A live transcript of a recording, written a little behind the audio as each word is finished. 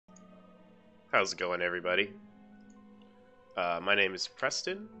How's it going, everybody? My name is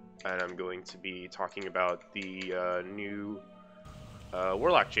Preston, and I'm going to be talking about the new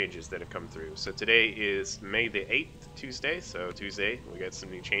Warlock changes that have come through. So today is May the 8th, Tuesday, so Tuesday we got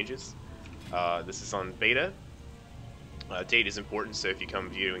some new changes. This is on beta. Date is important, so if you come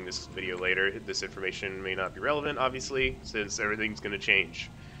viewing this video later, this information may not be relevant, obviously, since everything's going to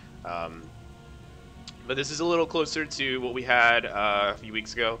change. But this is a little closer to what we had a few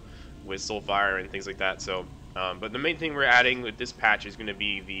weeks ago with Soulfire and things like that. So, but the main thing we're adding with this patch is going to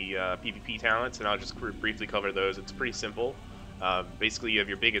be the PvP talents, and I'll just briefly cover those. It's pretty simple. Basically, you have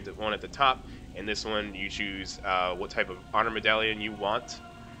your big one at the top, and this one you choose what type of honor medallion you want.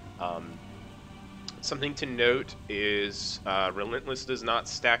 Something to note is Relentless does not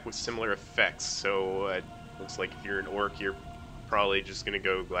stack with similar effects, so it looks like if you're an orc, you're probably just going to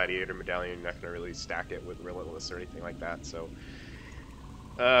go Gladiator Medallion. You're not going to really stack it with Relentless or anything like that, so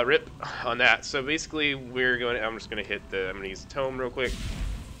rip on that. So basically, I'm just going to use the tome real quick.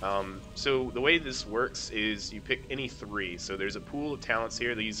 So the way this works is you pick any three. So there's a pool of talents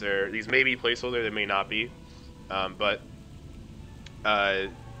here. These may be placeholder, they may not be, but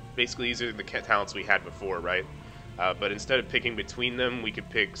basically these are the talents we had before, right? But instead of picking between them, we could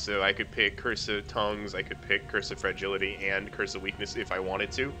pick, so I could pick Curse of Tongues, I could pick Curse of Fragility, and Curse of Weakness if I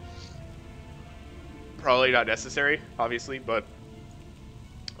wanted to. Probably not necessary, obviously, but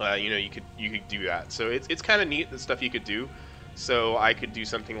you know, you could do that. So it's kind of neat, the stuff you could do. So I could do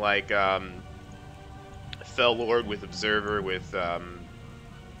something like Fell Lord with Observer with I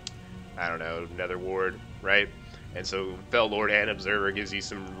don't know, Nether Ward, right? And so Fell Lord and Observer gives you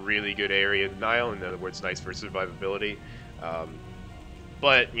some really good area denial. In other words, nice for survivability.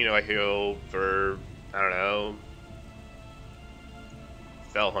 But you know, I heal for, I don't know,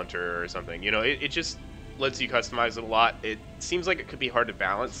 Fell Hunter or something. You know, it just lets you customize it a lot. It seems like it could be hard to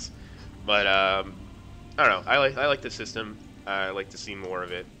balance, but I don't know. I like the system. I like to see more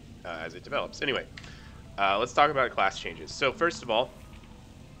of it as it develops. Anyway, let's talk about class changes. So first of all,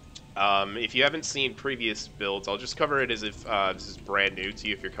 if you haven't seen previous builds, I'll just cover it as if this is brand new to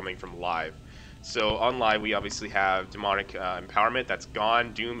you if you're coming from live. So on live, we obviously have Demonic Empowerment. That's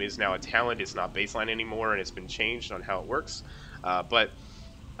gone. Doom is now a talent. It's not baseline anymore, and it's been changed on how it works. But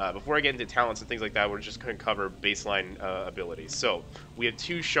before I get into talents and things like that, we're just going to cover baseline abilities. So we have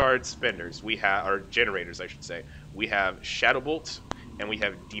two shard spenders. We have, or generators, I should say. We have Shadow Bolt and we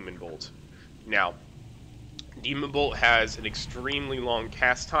have Demon Bolt. Now, Demon Bolt has an extremely long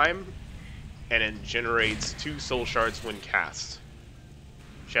cast time, and it generates 2 soul shards when cast.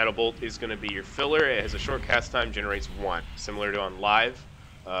 Shadow Bolt is going to be your filler. It has a short cast time, generates 1. Similar to on live,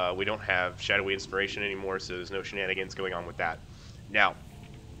 we don't have Shadowy Inspiration anymore, so there's no shenanigans going on with that. Now,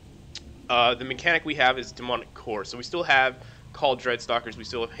 the mechanic we have is Demonic Core. So we still have Call Dreadstalkers, we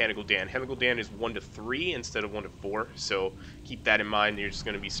still have Hannigal Dan. Hannigal Dan is 1 to 3 instead of 1 to 4, so keep that in mind. You're just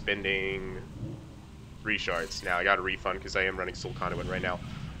going to be spending 3 shards. Now, I got a refund because I am running Soul Conduit right now.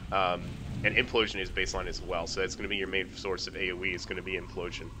 And Implosion is baseline as well, so that's going to be your main source of AoE, is going to be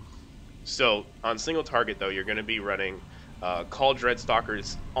Implosion. So, on single target, though, you're going to be running Call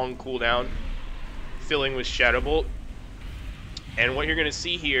Dreadstalkers on cooldown, filling with Shadow Bolt. And what you're going to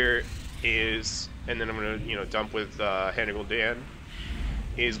see here is, and then I'm going to, you know, dump with Hannigal Dan,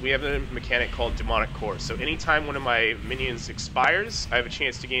 is we have a mechanic called Demonic Core. So anytime one of my minions expires, I have a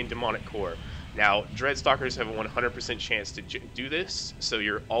chance to gain Demonic Core. Now, Dreadstalkers have a 100% chance to do this, so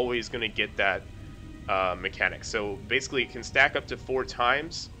you're always going to get that mechanic. So basically, it can stack up to 4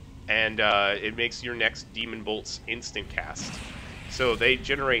 times, and it makes your next Demon Bolts instant cast. So they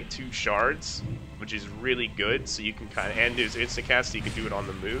generate 2 shards, which is really good. So you can kind of, and there's instant cast, so you can do it on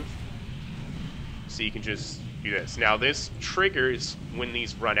the move. So you can just do this. Now, this triggers when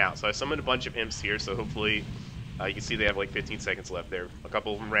these run out. So I summoned a bunch of imps here, so hopefully you can see they have like 15 seconds left there. A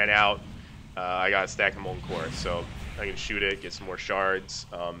couple of them ran out. I got a stack of Molten Core, so I can shoot it, get some more shards.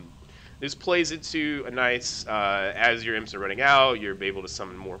 This plays into a nice, as your imps are running out, you're able to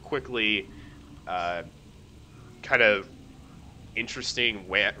summon more quickly. Kind of interesting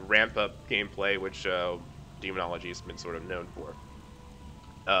ramp-up gameplay, which Demonology has been sort of known for.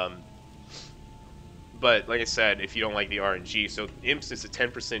 But like I said, if you don't like the RNG, so imps is a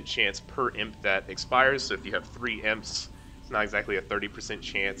 10% chance per imp that expires. So if you have 3 imps, it's not exactly a 30%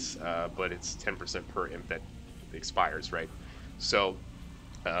 chance, but it's 10% per imp that expires, right? So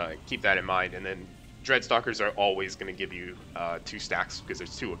keep that in mind. And then Dreadstalkers are always going to give you 2 stacks because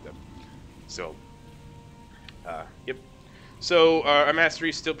there's 2 of them. So, yep. So our mastery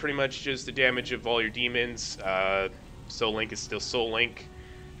is still pretty much just the damage of all your demons. Soul Link is still Soul Link.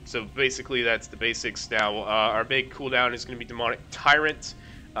 So basically that's the basics. Now our big cooldown is going to be Demonic Tyrant.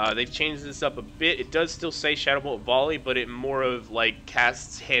 They've changed this up a bit. It does still say Shadowbolt Volley, but it more of like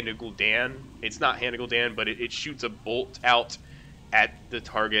casts Hand of Gul'dan. It's not Hand of Gul'dan, but it shoots a bolt out at the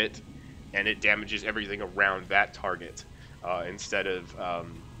target, and it damages everything around that target, instead of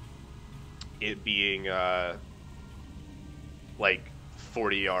it being like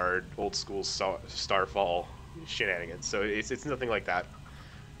 40-yard old school Starfall shenanigans. So it's nothing like that.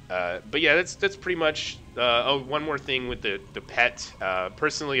 But yeah, that's pretty much. Oh, one more thing with the pet.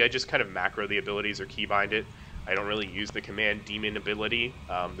 Personally, I just kind of macro the abilities or keybind it. I don't really use the command demon ability.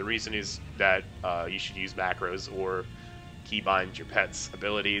 The reason is that you should use macros or keybind your pet's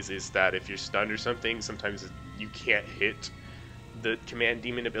abilities. Is that if you're stunned or something, sometimes you can't hit the command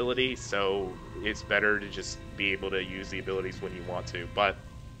demon ability, so it's better to just be able to use the abilities when you want to. But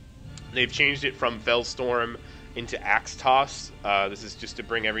they've changed it from Fellstorm into Axe Toss. This is just to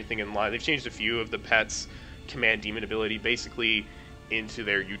bring everything in line. They've changed a few of the pets' command demon ability basically into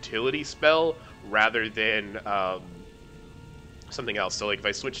their utility spell rather than something else. So like if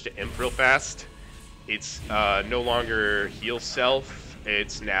I switch to Imp real fast, it's no longer heal self,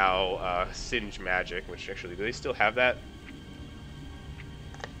 it's now Singe Magic, which actually, do they still have that?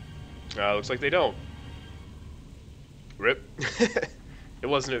 Looks like they don't. Rip. It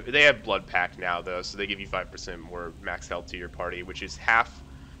wasn't. They have Blood Pact now, though, so they give you 5% more max health to your party, which is half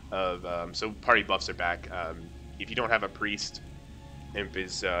of. So party buffs are back. If you don't have a priest, Imp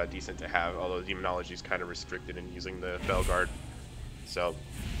is decent to have, although Demonology is kind of restricted in using the Felguard. So,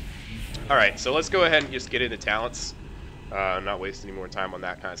 all right. So let's go ahead and just get into talents. Not waste any more time on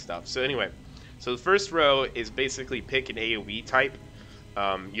that kind of stuff. So anyway, so the first row is basically pick an AOE type.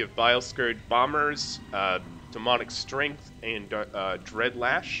 You have Vile Scourge Bombers, Demonic Strength, and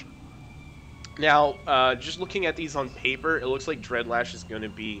Dreadlash. Now, just looking at these on paper, it looks like Dreadlash is going to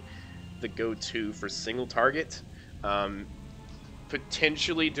be the go-to for single target.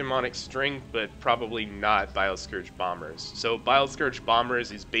 Potentially Demonic Strength, but probably not Vile Scourge Bombers. So Vile Scourge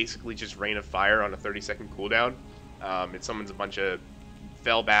Bombers is basically just Rain of Fire on a 30-second cooldown. It summons a bunch of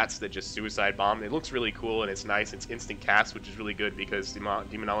Fell Bats that just suicide bomb. It looks really cool and it's nice. It's instant cast, which is really good because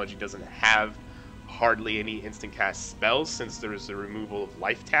Demonology doesn't have hardly any instant cast spells since there is the removal of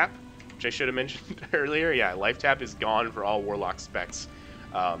Life Tap, which I should have mentioned earlier. Yeah, Life Tap is gone for all Warlock specs.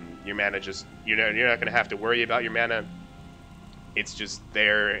 Your mana just, you're not going to have to worry about your mana. It's just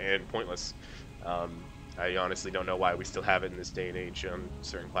there and pointless. I honestly don't know why we still have it in this day and age on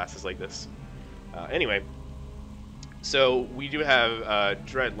certain classes like this. Anyway. So we do have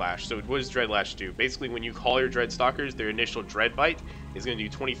Dreadlash. So what does Dreadlash do? Basically, when you call your Dreadstalkers, their initial Dread Bite is going to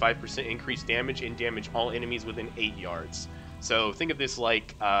do 25% increased damage and damage all enemies within 8 yards. So think of this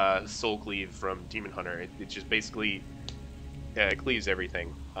like Soul Cleave from Demon Hunter. It just basically cleaves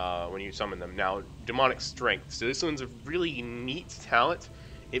everything when you summon them. Now, Demonic Strength. So this one's a really neat talent.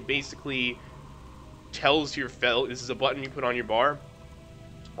 It basically tells your Fel. This is a button you put on your bar,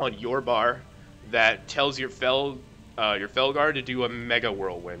 that tells your Felguard to do a Mega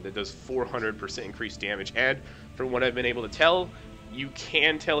Whirlwind that does 400% increased damage. And from what I've been able to tell, you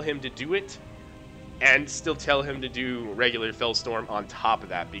can tell him to do it and still tell him to do regular Fellstorm on top of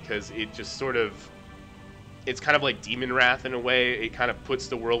that, because it just sort of, it's kind of like Demon Wrath in a way. It kind of puts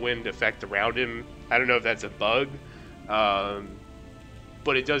the Whirlwind effect around him. I don't know if that's a bug,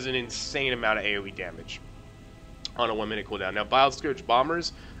 but it does an insane amount of AoE damage on a 1 minute cooldown. Now, Vile Scourge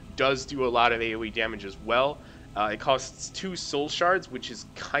Bombers does do a lot of AoE damage as well. It costs 2 soul shards, which is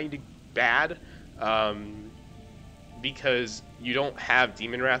kind of bad, because you don't have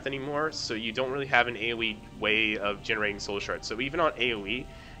Demon Wrath anymore, so you don't really have an AoE way of generating soul shards. So even on AoE,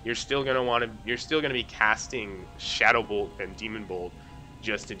 you're still gonna be casting Shadow Bolt and Demon Bolt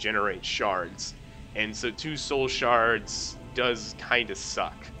just to generate shards, and so 2 soul shards does kind of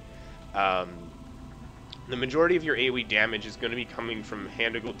suck. The majority of your AoE damage is going to be coming from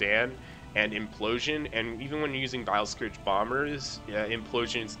Hand of Gul'dan and Implosion, and even when you're using Vile Scourge Bombers,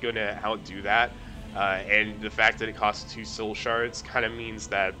 Implosion is going to outdo that, and the fact that it costs 2 soul shards kind of means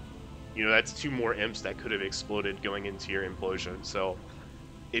that, that's 2 more imps that could have exploded going into your Implosion. So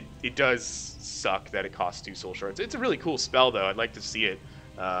it does suck that it costs 2 soul shards. It's a really cool spell, though. I'd like to see it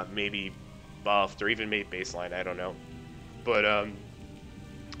maybe buffed or even made baseline. I don't know, but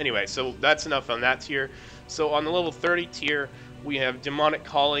anyway, so that's enough on that tier. So on the level 30 tier, we have Demonic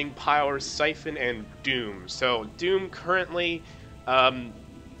Calling, Power, Siphon, and Doom. So Doom currently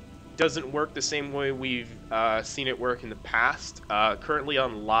doesn't work the same way we've seen it work in the past. Currently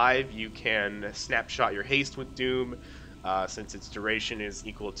on live, you can snapshot your haste with Doom, since its duration is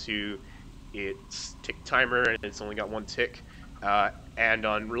equal to its tick timer, and it's only got 1 tick. and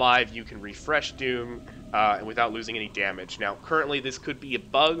on live you can refresh Doom without losing any damage. Now, currently this could be a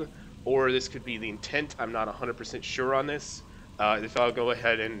bug, or this could be the intent. I'm not 100% sure on this. If I'll go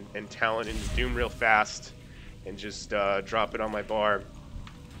ahead and talent into Doom real fast and just drop it on my bar,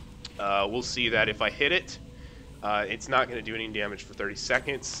 we'll see that if I hit it, it's not going to do any damage for 30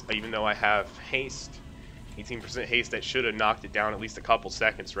 seconds, even though I have haste. 18% haste, that should have knocked it down at least a couple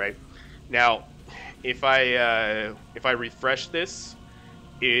seconds, right? Now, if I refresh this,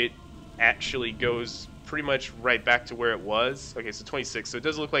 it actually goes pretty much right back to where it was. Okay, so 26. So it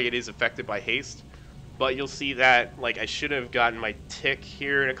does look like it is affected by haste, but you'll see that like I should have gotten my tick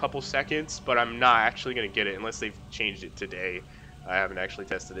here in a couple seconds, but I'm not actually going to get it unless they've changed it today. I haven't actually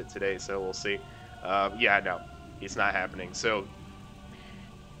tested it today, so we'll see. Yeah, no, it's not happening. So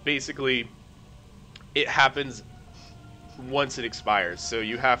basically, it happens once it expires, so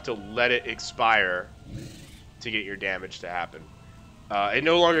you have to let it expire to get your damage to happen. It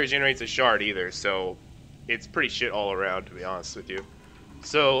no longer generates a shard either, so it's pretty shit all around, to be honest with you.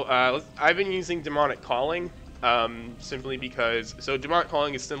 So I've been using Demonic Calling simply because, so Demonic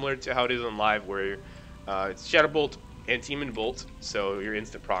Calling is similar to how it is on live, where it's Shadow Bolt and Demon Bolt, so your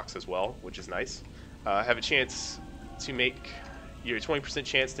instant procs as well, which is nice. Have a chance to make your 20%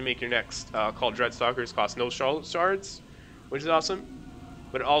 chance to make your next Call Dreadstalkers cost no shards, which is awesome.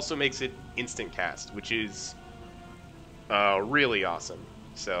 But it also makes it instant cast, which is really awesome.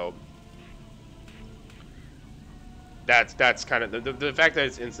 So that's kind of the fact that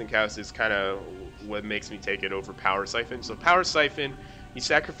it's instant cast is kind of what makes me take it over Power Siphon. So Power Siphon, you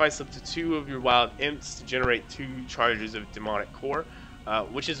sacrifice up to 2 of your wild imps to generate 2 charges of demonic core,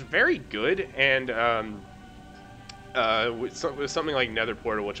 which is very good, and with something like Nether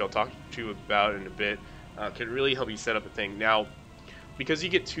Portal, which I'll talk to you about in a bit, can really help you set up a thing. Now, because you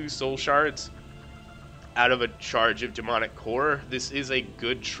get 2 soul shards out of a charge of demonic core, this is a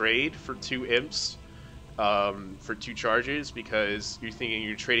good trade for 2 imps, for 2 charges, because you're thinking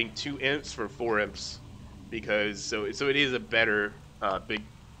you're trading 2 imps for 4 imps, because so it is a better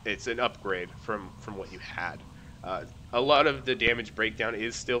it's an upgrade from what you had. A lot of the damage breakdown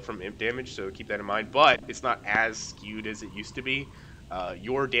is still from imp damage, so keep that in mind, but it's not as skewed as it used to be.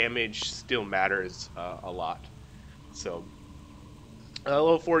 Your damage still matters a lot. So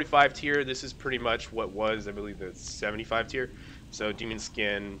level 45 tier, this is pretty much what was, I believe, the 75 tier. So Demon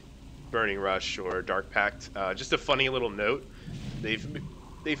Skin, Burning Rush, or Dark Pact. Just a funny little note,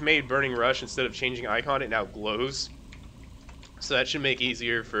 they've made Burning Rush, instead of changing icon, it now glows. So that should make it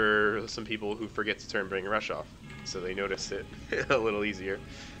easier for some people who forget to turn Burning Rush off, so they notice it a little easier.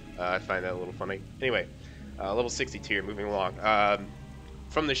 I find that a little funny. Anyway, level 60 tier, moving along.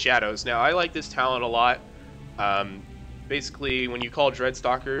 From the Shadows. Now, I like this talent a lot. Basically, when you call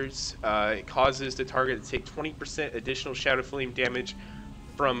Dreadstalkers, it causes the target to take 20% additional Shadow Flame damage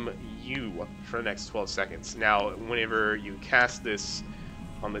from you for the next 12 seconds. Now, whenever you cast this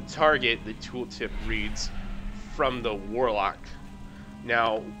on the target, the tooltip reads from the Warlock.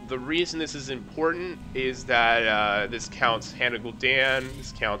 Now, the reason this is important is that this counts Hand of Gul'dan,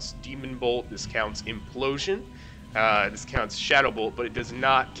 this counts Demon Bolt, this counts Implosion, this counts Shadow Bolt, but it does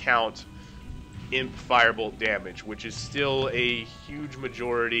not count Imp Firebolt damage, which is still a huge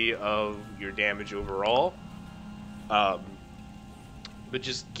majority of your damage overall. But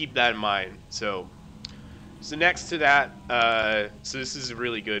just keep that in mind. So next to that, so this is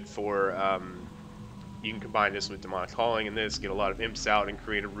really good for, you can combine this with Demonic Calling and this, get a lot of imps out, and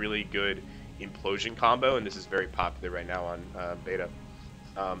create a really good Implosion combo, and this is very popular right now on beta.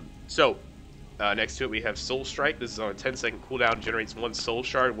 Next to it we have Soul Strike. This is on a 10-second cooldown, generates 1 soul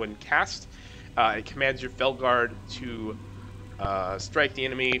shard when cast. It commands your Felguard to strike the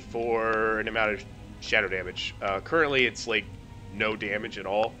enemy for an amount of shadow damage. Currently it's like no damage at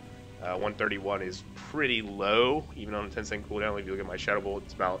all. 131 is pretty low, even on a 10-second cooldown. If you look at my Shadow Bolt,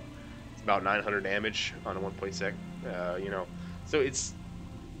 it's about 900 damage on a 1 sec. You know, so it's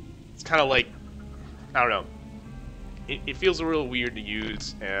kind of like, I don't know. It feels a little weird to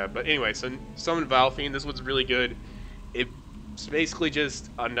use, but anyway. So Summon Valfiend, this one's really good. It's basically just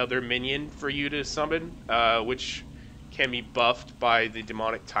another minion for you to summon, which can be buffed by the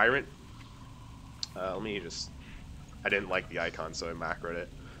Demonic Tyrant. Let me just, I didn't like the icon, so I macroed it.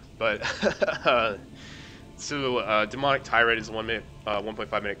 But so Demonic Tyrant is 1 minute,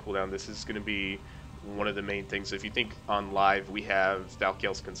 1.5 minute cooldown. This is going to be one of the main things. So if you think on live, we have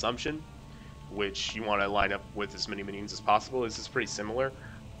Valkyle's Consumption, which you want to line up with as many minions as possible. This is pretty similar.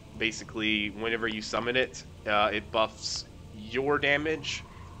 Basically, whenever you summon it, it buffs your damage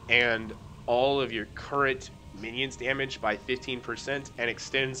and all of your current minions damage by 15%, and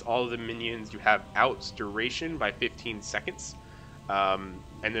extends all of the minions you have out's duration by 15 seconds.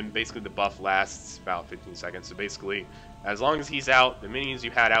 And then basically the buff lasts about 15 seconds. So basically, as long as he's out, the minions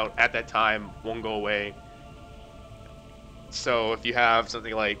you had out at that time won't go away. So if you have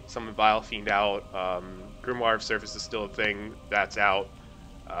something like Summon Vile Fiend out, Grimoire of Surface is still a thing that's out.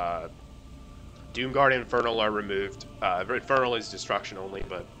 Doomguard and Infernal are removed. Infernal is destruction only,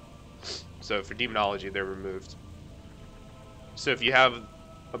 but so for Demonology they're removed. So if you have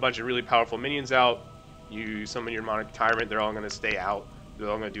a bunch of really powerful minions out, you summon your Demonic Tyrant, they're all going to stay out. They're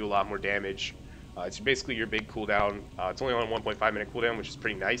all going to do a lot more damage. It's basically your big cooldown. It's only on a 1.5 minute cooldown, which is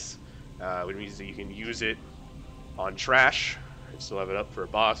pretty nice. Which means that you can use it on trash. You still have it up for a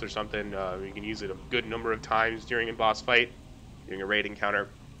boss or something. You can use it a good number of times during a boss fight, during a raid encounter.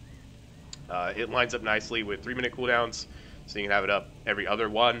 It lines up nicely with 3-minute cooldowns, so you can have it up every other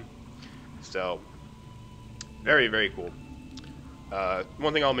one. So, very, very cool.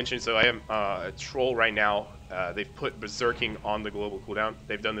 One thing I'll mention, so I am a troll right now. They've put Berserking on the global cooldown.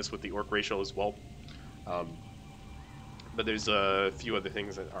 They've done this with the Orc Racial as well. But there's a few other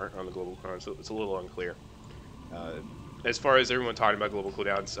things that aren't on the global cooldown, so it's a little unclear. As far as everyone talking about global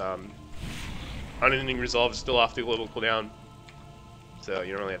cooldowns, Unending Resolve is still off the global cooldown, so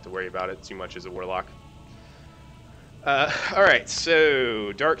you don't really have to worry about it too much as a Warlock. Alright,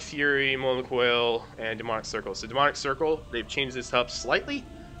 so Dark Fury, Molten Coil, and Demonic Circle. So Demonic Circle, they've changed this up slightly.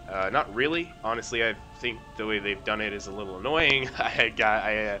 Not really. Honestly, I think the way they've done it is a little annoying.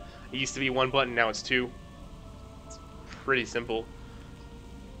 It used to be 1 button, now it's 2. It's pretty simple.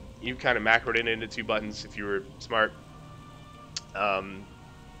 You kind of macroed it into 2 buttons if you were smart.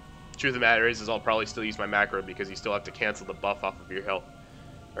 Truth of the matter is I'll probably still use my macro because you still have to cancel the buff off of your health,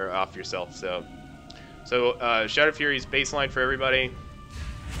 or off yourself. So Shadow Fury's baseline for everybody.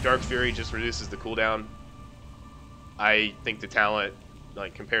 Dark Fury just reduces the cooldown. I think the talent,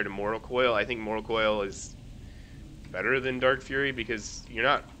 like compared to Mortal Coil, I think Mortal Coil is better than Dark Fury because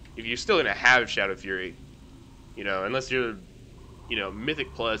if you're still gonna have Shadow Fury, unless you're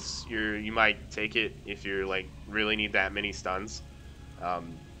Mythic Plus, you might take it if you're like really need that many stuns.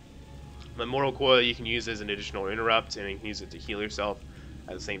 But Mortal Coil you can use as an additional interrupt, and you can use it to heal yourself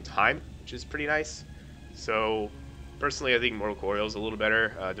at the same time, which is pretty nice. So personally, I think Mortal Coil is a little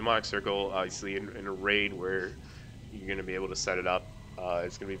better. Demonic Circle, obviously, in a raid where you're going to be able to set it up,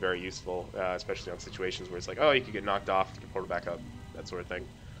 it's going to be very useful, especially on situations where it's like, oh, you could get knocked off, you can portal back up, that sort of thing.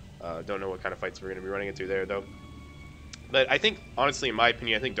 Don't know what kind of fights we're going to be running into there, though. But I think, honestly, in my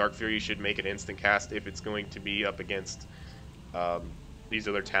opinion, I think Dark Fury should make an instant cast if it's going to be up against these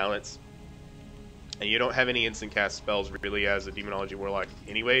other talents. And you don't have any instant cast spells really as a Demonology Warlock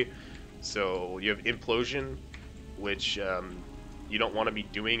anyway. So you have Implosion, which you don't want to be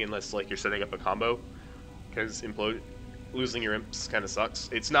doing unless like you're setting up a combo, because losing your imps kind of sucks.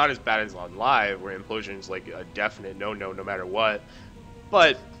 It's not as bad as on live, where Implosion is like a definite no matter what,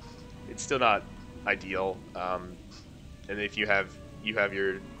 but it's still not ideal. And if you have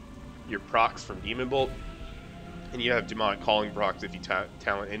your procs from Demon Bolt, and you have Demonic Calling procs if you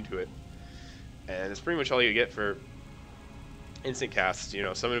talent into it, and it's pretty much all you get for instant casts.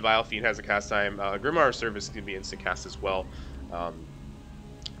 Summon Vile Fiend has a cast time. Grimoire of Service can be instant cast as well.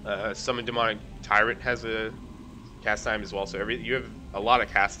 Summon Demonic Tyrant has a cast time as well. So you have a lot of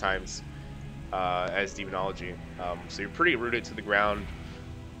cast times as Demonology. So you're pretty rooted to the ground,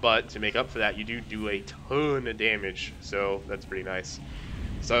 but to make up for that, you do a ton of damage. So that's pretty nice.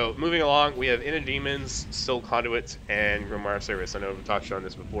 So moving along, we have Inner Demons, Soul Conduit, and Grimoire of Service. I know we've touched on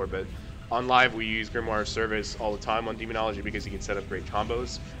this before, but on live we use Grimoire of Service all the time on Demonology because you can set up great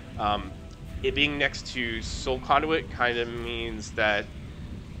combos. It being next to Soul Conduit kind of means that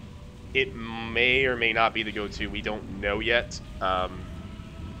it may or may not be the go-to. We don't know yet.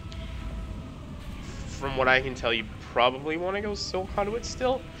 From what I can tell, you probably want to go Soul Conduit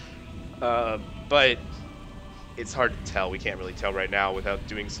still, but it's hard to tell. We can't really tell right now without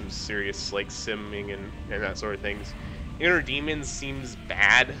doing some serious like simming and that sort of things. Inner Demons seems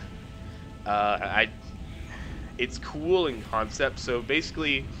bad. It's cool in concept. So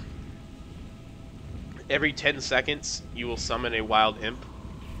basically, every 10 seconds you will summon a wild imp,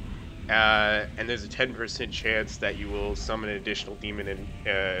 and there's a 10% chance that you will summon an additional demon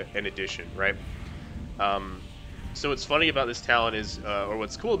in addition, right? So what's funny about this talent is, or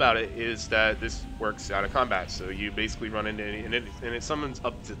what's cool about it, is that this works out of combat. So you basically run into and it summons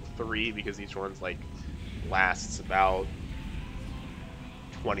up to 3 because each one's like lasts about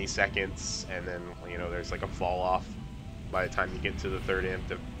 20 seconds, and then there's like a fall off by the time you get to the 3rd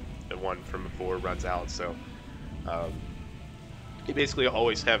imp. The one from before runs out. So you basically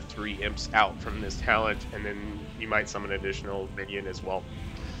always have 3 imps out from this talent, and then you might summon an additional minion as well.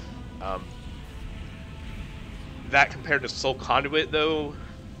 that compared to Soul Conduit, though,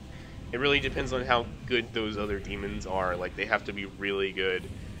 it really depends on how good those other demons are. Like, they have to be really good.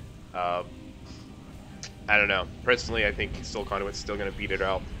 I don't know. Personally, I think Soul Conduit's still going to beat it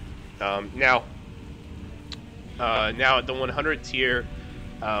out. Now at the 100 tier,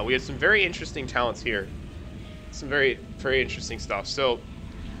 we have some very interesting talents here. Some very, very interesting stuff. So,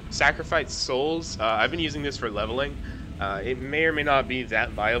 Sacrifice Souls. I've been using this for leveling. It may or may not be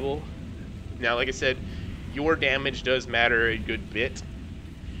that viable. Now, like I said, your damage does matter a good bit,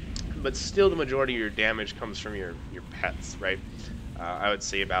 but still the majority of your damage comes from your pets, right? I would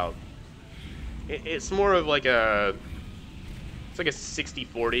say about... It's more of like a... It's like a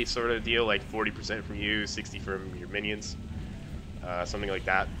 60-40 sort of deal, like 40% from you, 60 from your minions. Something like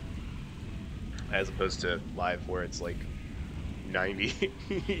that. As opposed to live where it's like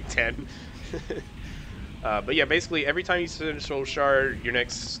 90-10. But yeah, basically every time you spend a Soul Shard, your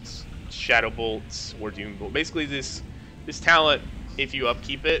next Shadow Bolt or Doom Bolt. Basically this talent, if you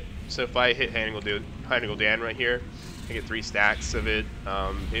upkeep it, so if I hit Heinegel Dan right here, I get 3 stacks of it.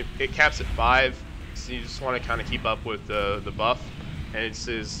 It caps at 5, so you just want to kind of keep up with the buff. And it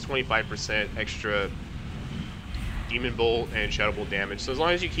says 25% extra Demon Bolt and Shadow Bolt damage. So as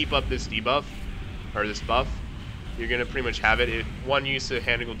long as you keep up this debuff, or this buff, you're going to pretty much have it. If one use of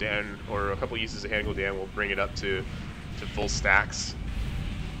Heinegel Dan, or a couple uses of Heinegel Dan will bring it up to full stacks.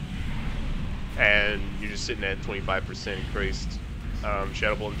 And you're just sitting at 25% increased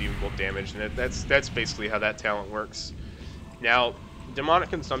Shadow Bolt and Demon Bolt damage, and that's basically how that talent works. Now, Demonic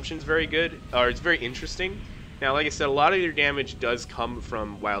Consumption is very good, or it's very interesting. Now, like I said, a lot of your damage does come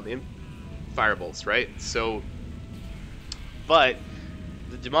from Wild Imp Firebolts, right? So, but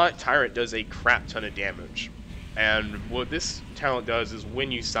the Demonic Tyrant does a crap ton of damage, and what this talent does is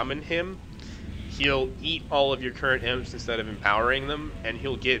when you summon him, he'll eat all of your current imps instead of empowering them, and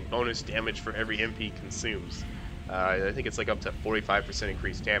he'll get bonus damage for every imp he consumes. I think it's like up to 45%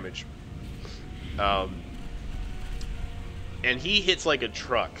 increased damage. And he hits like a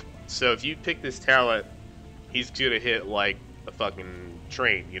truck. So if you pick this talent, he's gonna hit like a fucking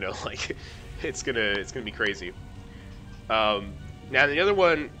train, you know, like it's gonna be crazy. Now the other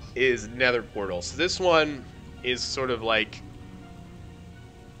one is Nether Portal. So this one is sort of like,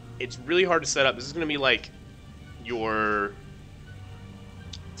 it's really hard to set up. This is gonna be like your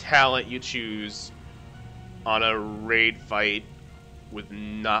talent you choose on a raid fight with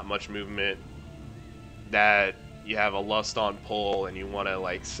not much movement, that you have a lust on pull and you want to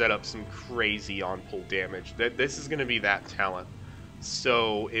like set up some crazy on pull damage. This is going to be that talent.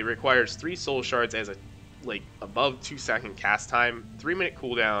 So it requires 3 soul shards as a like above 2-second cast time, 3-minute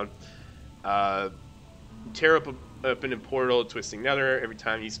cooldown, tear up open a portal, twisting nether. Every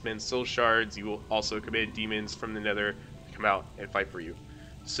time you spend soul shards, you will also commit demons from the nether to come out and fight for you.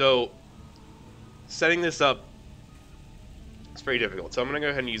 So setting this up, it's very difficult. So I'm gonna go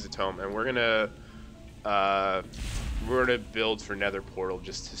ahead and use a tome, and we're gonna build for Nether Portal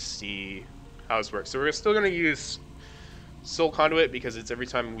just to see how this works. So we're still gonna use Soul Conduit because it's every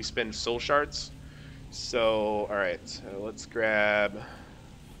time we spend soul shards. So all right, so we'll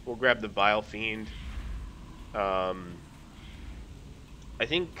grab the Vile Fiend. I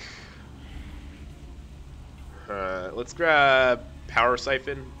think let's grab Power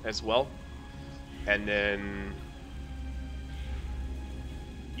Siphon as well. And then,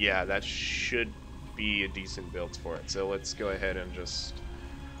 yeah, that should be a decent build for it. So let's go ahead and just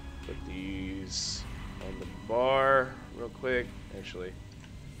put these on the bar real quick. Actually,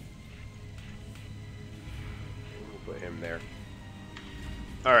 we'll put him there.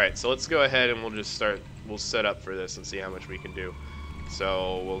 Alright, so let's go ahead and we'll set up for this and see how much we can do.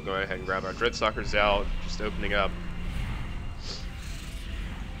 So we'll go ahead and grab our Dreadstalkers out, just opening up.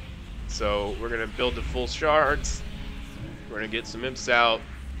 So we're going to build the full shards. We're going to get some imps out.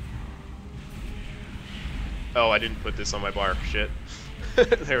 Oh, I didn't put this on my bar. Shit.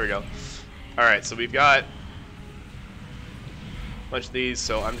 There we go. Alright, so we've got a bunch of these.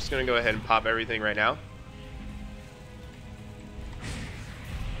 So I'm just going to go ahead and pop everything right now.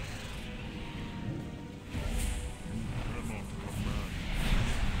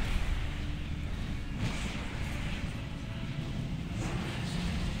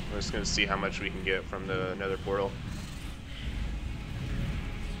 We're just going to see how much we can get from the Nether Portal.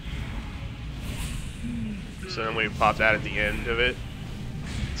 So then we pop that at the end of it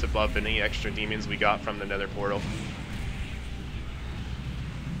to buff any extra demons we got from the Nether Portal.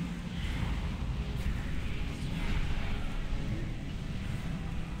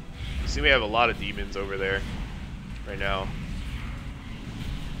 You see we have a lot of demons over there right now.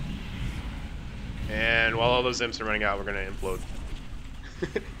 And while all those imps are running out, we're going to implode.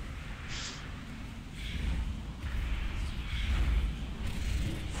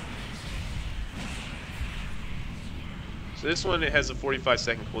 So this one, it has a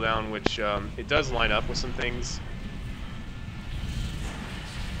 45-second cooldown, which it does line up with some things.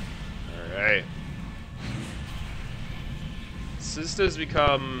 Alright. So this does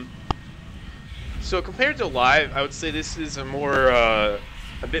become... So compared to live, I would say this is a more, a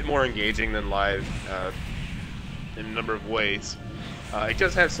bit more engaging than live in a number of ways. It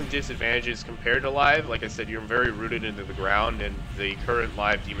does have some disadvantages compared to live. Like I said, you're very rooted into the ground, and the current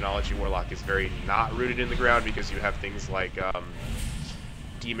live Demonology Warlock is very not rooted in the ground because you have things like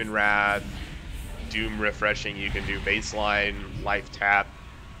Demon Wrath, Doom Refreshing. You can do baseline, life tap,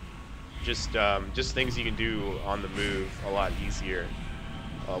 just things you can do on the move a lot easier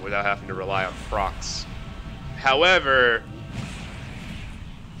without having to rely on procs. However,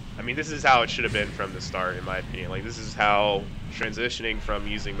 I mean, this is how it should have been from the start, in my opinion. Like, this is how transitioning from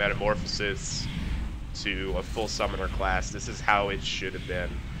using Metamorphosis to a full summoner class, this is how it should have been.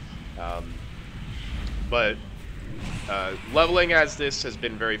 But leveling as this has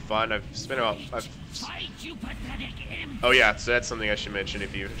been very fun. I've spent about... Oh yeah, so that's something I should mention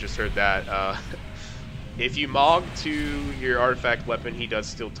if you just heard that. If you mog to your artifact weapon, he does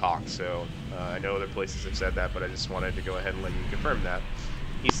still talk, so I know other places have said that, but I just wanted to go ahead and let you confirm that.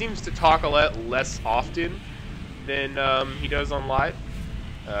 He seems to talk a lot less often than he does on live,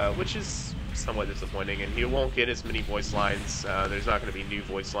 which is somewhat disappointing, and he won't get as many voice lines. There's not going to be new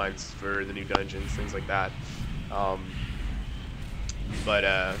voice lines for the new dungeons, things like that.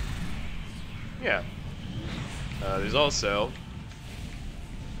 Yeah. There's also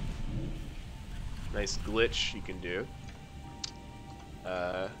a nice glitch you can do.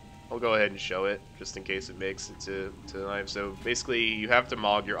 I'll go ahead and show it just in case it makes it to live. So basically, you have to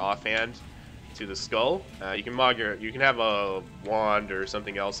mog your offhand to the skull. You can have a wand or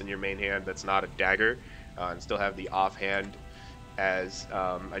something else in your main hand that's not a dagger, and still have the offhand as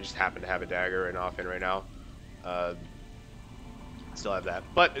I just happen to have a dagger and offhand right now. Still have that,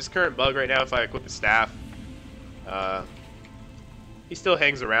 but this current bug right now, if I equip the staff, he still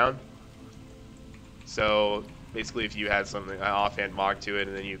hangs around. So basically, if you had something an offhand mog to it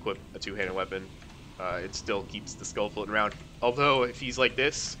and then you equip a two-handed weapon, it still keeps the skull floating around. Although if he's like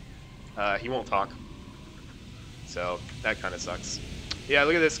this, he won't talk. So that kind of sucks. Yeah,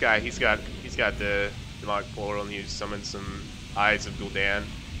 look at this guy. He's got the demonic portal, and he summons some Eyes of Gul'dan.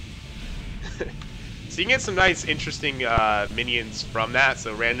 So you can get some nice, interesting minions from that.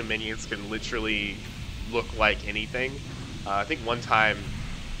 So random minions can literally look like anything. I think one time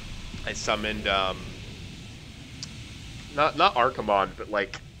I summoned not Archimon, but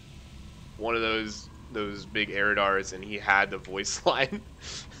like one of those big Eridars, and he had the voice line.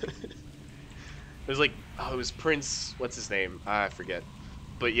 It was like, oh, it was Prince, what's his name? I forget.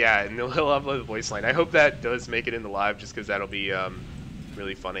 But yeah, and he'll have the voice line. I hope that does make it into live, just because that'll be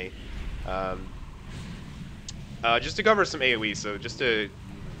really funny. Just to cover some AoE, so just to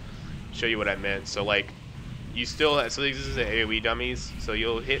show you what I meant. So like, you still have, so this is the AoE dummies. So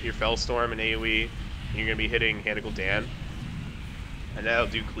you'll hit your Fellstorm and AoE, and you're gonna be hitting Hand of Gul'dan, and that'll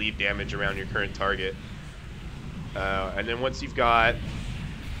do cleave damage around your current target. And then once you've got,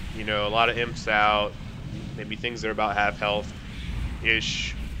 you know, a lot of imps out, maybe things that are about half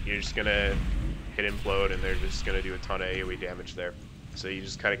health-ish, you're just gonna hit Implode, and they're just gonna do a ton of AoE damage there. So you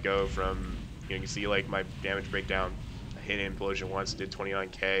just kind of go from, you know, you see like my damage breakdown. I hit Implosion once, did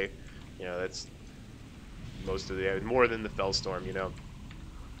 29k. You know, that's most of the, more than the Fellstorm, you know,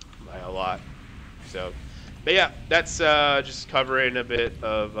 by a lot. So, but yeah, that's just covering a bit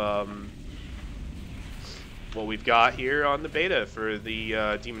of what we've got here on the beta for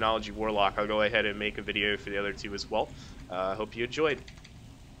the Demonology Warlock. I'll go ahead and make a video for the other two as well. Hope you enjoyed.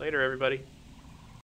 Later, everybody.